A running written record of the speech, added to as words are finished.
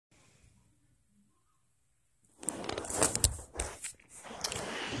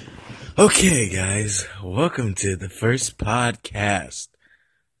Okay, guys, welcome to the first podcast.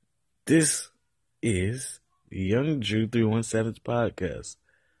 This is the Young Drew 317's podcast,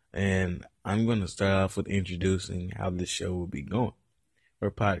 and I'm going to start off with introducing how this show will be going,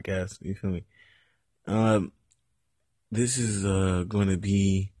 or podcast, you feel me? Um, this is going to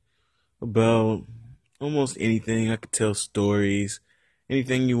be about almost anything. I could tell stories,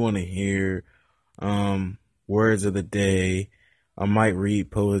 anything you want to hear, words of the day. I might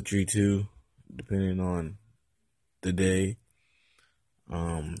read poetry too, depending on the day.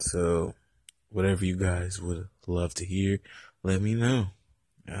 So whatever you guys would love to hear, let me know.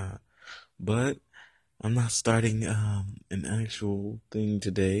 Uh, but I'm not starting an actual thing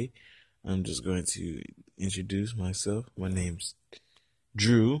today. I'm just going to introduce myself. My name's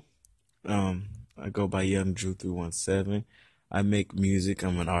Drew. I go by Young Drew 317. I make music.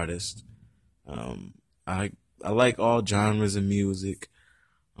 I'm an artist. Um, I I like all genres of music.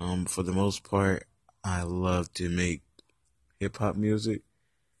 For the most part, I love to make hip hop music.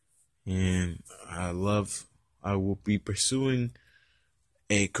 And I will be pursuing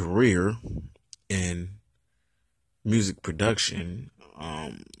a career in music production.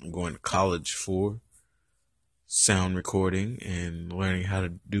 I'm going to college for sound recording and learning how to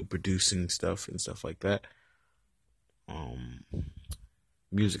do producing stuff and stuff like that. Um,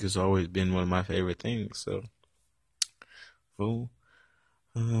 Music has always been one of my favorite things. So,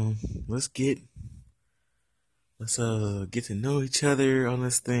 um, let's get let's get to know each other on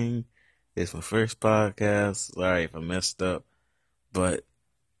this thing. It's my first podcast. Sorry if I messed up, but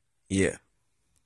yeah.